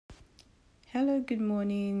Hello, good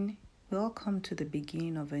morning. Welcome to the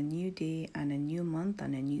beginning of a new day and a new month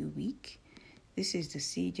and a new week. This is the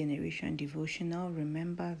C Generation Devotional.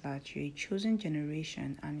 Remember that you're a chosen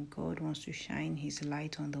generation and God wants to shine His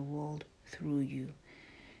light on the world through you.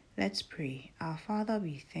 Let's pray. Our Father,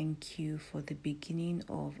 we thank you for the beginning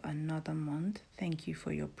of another month. Thank you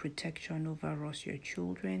for your protection over us, your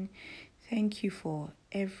children. Thank you for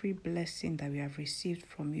every blessing that we have received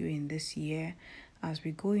from you in this year. As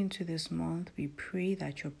we go into this month, we pray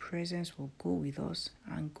that your presence will go with us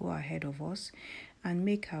and go ahead of us and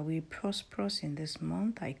make our way prosperous in this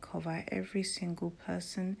month. I cover every single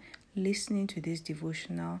person listening to this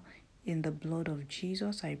devotional in the blood of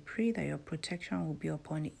Jesus. I pray that your protection will be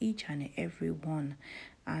upon each and every one,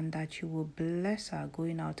 and that you will bless our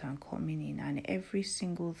going out and coming in and every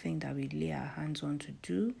single thing that we lay our hands on to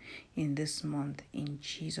do in this month. In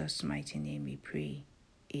Jesus' mighty name we pray.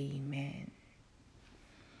 Amen.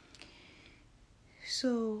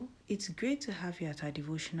 So it's great to have you at our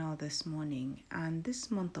devotional this morning, and this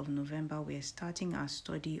month of November we're starting our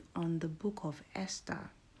study on the book of Esther.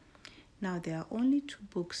 Now, there are only two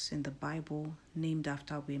books in the Bible named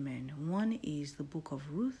after women. One is the book of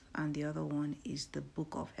Ruth and the other one is the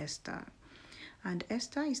book of Esther. And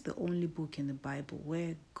Esther is the only book in the Bible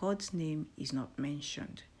where God's name is not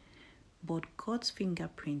mentioned, but God's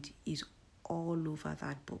fingerprint is all over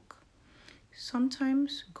that book.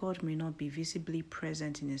 Sometimes God may not be visibly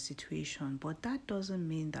present in a situation, but that doesn't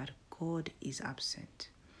mean that God is absent.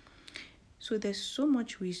 So there's so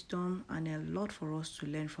much wisdom and a lot for us to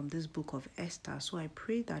learn from this book of Esther. So I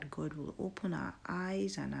pray that God will open our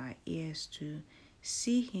eyes and our ears to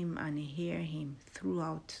see Him and hear Him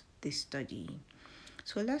throughout this study.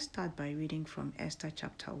 So let's start by reading from Esther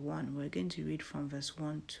chapter 1. We're going to read from verse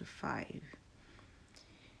 1 to 5.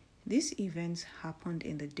 These events happened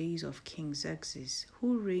in the days of King Xerxes,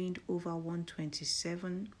 who reigned over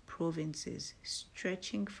 127 provinces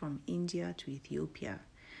stretching from India to Ethiopia.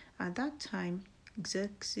 At that time,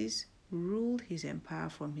 Xerxes ruled his empire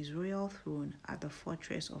from his royal throne at the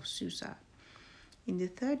fortress of Susa. In the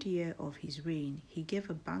 3rd year of his reign, he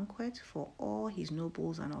gave a banquet for all his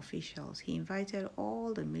nobles and officials. He invited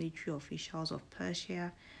all the military officials of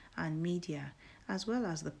Persia and Media, as well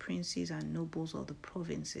as the princes and nobles of the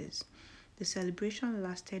provinces. The celebration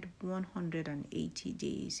lasted 180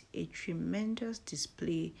 days, a tremendous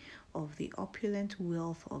display of the opulent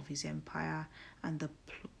wealth of his empire and the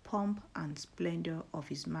pomp and splendor of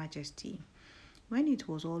his majesty. When it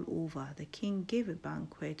was all over, the king gave a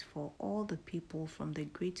banquet for all the people from the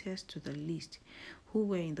greatest to the least who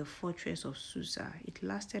were in the fortress of Susa. It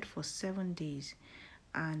lasted for 7 days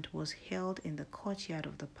and was held in the courtyard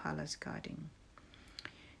of the palace garden.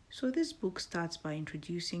 So this book starts by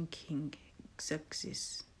introducing King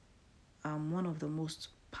Xerxes, one of the most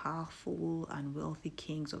powerful and wealthy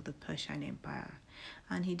kings of the Persian Empire.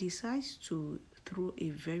 And he decides to throw a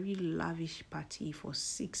very lavish party for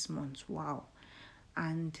 6 months. Wow.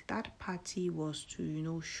 And that party was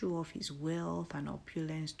to, show off his wealth and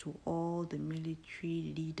opulence to all the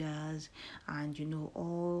military leaders and,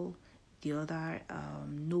 all the other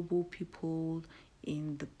noble people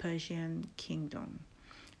in the Persian kingdom.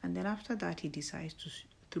 And then after that, he decides to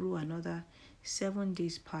throw another 7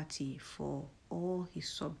 days party for all his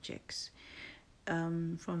subjects.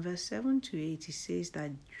 From verse 7 to 8, it says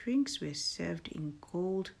that drinks were served in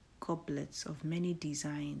gold goblets of many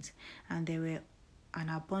designs, and there were an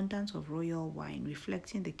abundance of royal wine,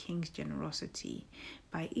 reflecting the king's generosity.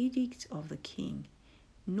 By edict of the king,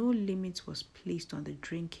 no limit was placed on the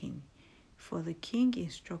drinking, for the king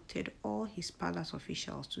instructed all his palace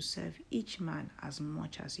officials to serve each man as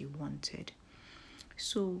much as he wanted.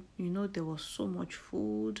 So, there was so much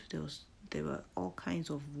food, there were all kinds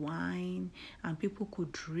of wine, and people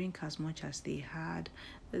could drink as much as they had.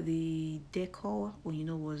 The decor,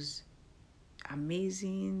 was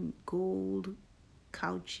amazing, gold,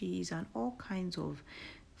 couches, and all kinds of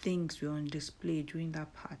things were on display during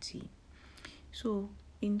that party. So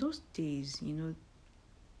in those days,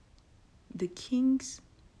 the kings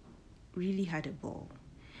really had a ball,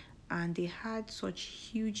 and they had such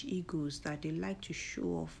huge egos that they liked to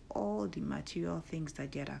show off all the material things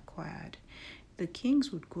that they had acquired. The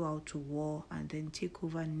kings would go out to war and then take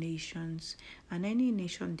over nations, and any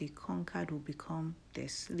nation they conquered would become their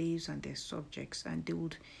slaves and their subjects, and they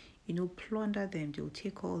would plunder them. They would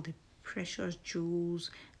take all the precious jewels,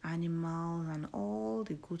 animals, and all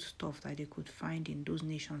the good stuff that they could find in those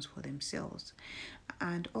nations for themselves.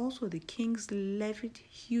 And also the kings levied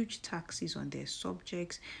huge taxes on their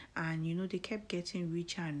subjects, and they kept getting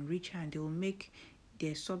richer and richer, and they will make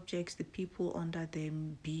their subjects, the people under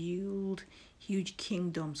them, build huge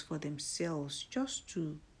kingdoms for themselves just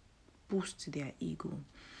to boost their ego.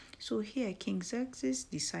 So here, King Xerxes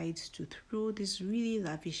decides to throw this really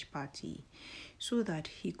lavish party so that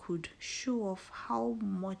he could show off how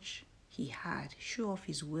much he had, show off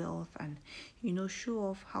his wealth, and show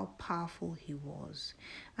off how powerful he was.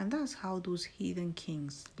 And that's how those heathen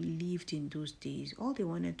kings lived in those days. All they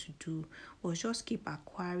wanted to do was just keep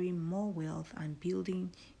acquiring more wealth and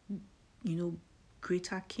building,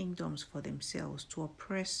 greater kingdoms for themselves to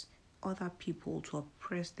oppress other people, to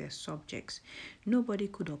oppress their subjects. Nobody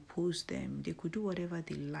could oppose them. They could do whatever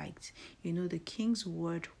they liked. The king's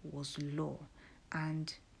word was law,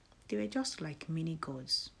 and they were just like mini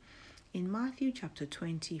gods. In Matthew chapter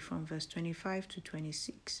 20, from verse 25 to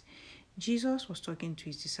 26, Jesus was talking to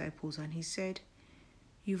his disciples and he said,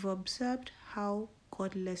 "You've observed how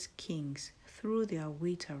godless kings throw their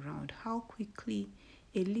weight around, how quickly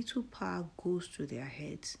a little power goes to their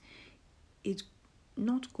heads. It's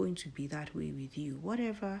not going to be that way with you.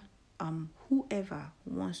 Whoever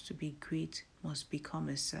wants to be great must become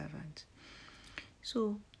a servant."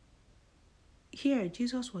 So here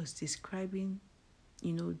Jesus was describing,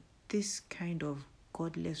 this kind of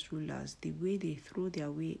godless rulers, the way they throw their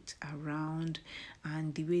weight around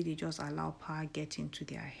and the way they just allow power get into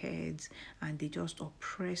their heads and they just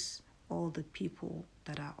oppress all the people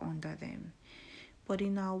that are under them. But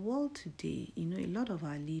in our world today, a lot of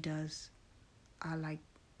our leaders are like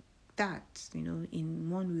that, in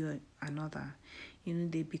one way or another.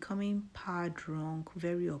 They're becoming power drunk,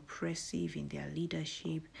 very oppressive in their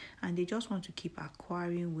leadership, and they just want to keep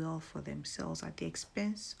acquiring wealth for themselves at the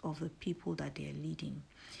expense of the people that they're leading.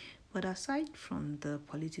 But aside from the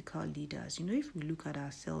political leaders, if we look at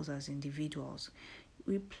ourselves as individuals,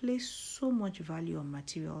 we place so much value on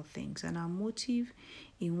material things, and our motive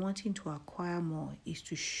in wanting to acquire more is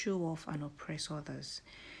to show off and oppress others.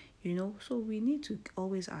 So we need to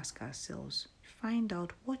always ask ourselves, find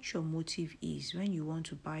out what your motive is when you want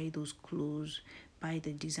to buy those clothes, buy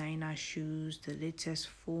the designer shoes, the latest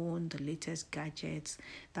phone, the latest gadgets,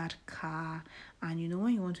 that car, and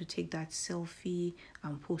when you want to take that selfie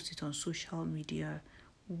and post it on social media,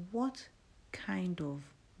 what kind of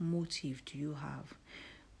motive do you have?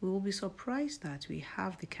 We will be surprised that we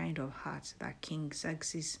have the kind of heart that King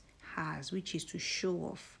Xerxes has, which is to show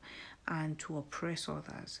off and to oppress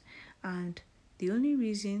others. And the only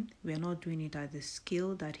reason we're not doing it at the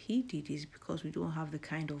scale that he did is because we don't have the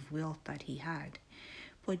kind of wealth that he had.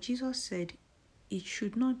 But Jesus said it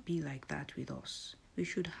should not be like that with us. We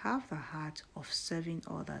should have the heart of serving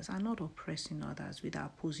others and not oppressing others with our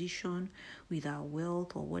position, with our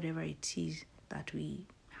wealth, or whatever it is that we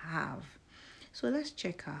have. So let's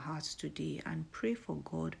check our hearts today and pray for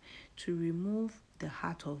God to remove the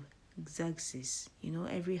heart of Xerxes,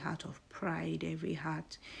 every heart of pride, every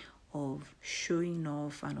heart of showing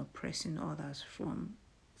off and oppressing others from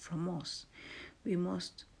us. We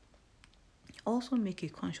must also make a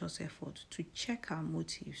conscious effort to check our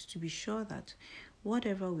motives to be sure that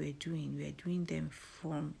whatever we're doing them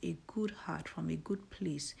from a good heart, from a good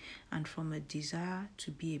place, and from a desire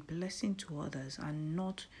to be a blessing to others and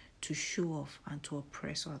not to show off and to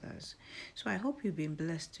oppress others. So I hope you've been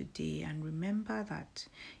blessed today, and remember that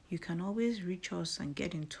you can always reach us and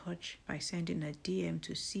get in touch by sending a DM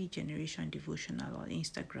to C Generation Devotional on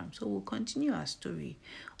Instagram. So we'll continue our story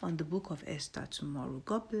on the book of Esther tomorrow.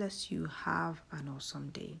 God bless you. Have an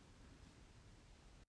awesome day.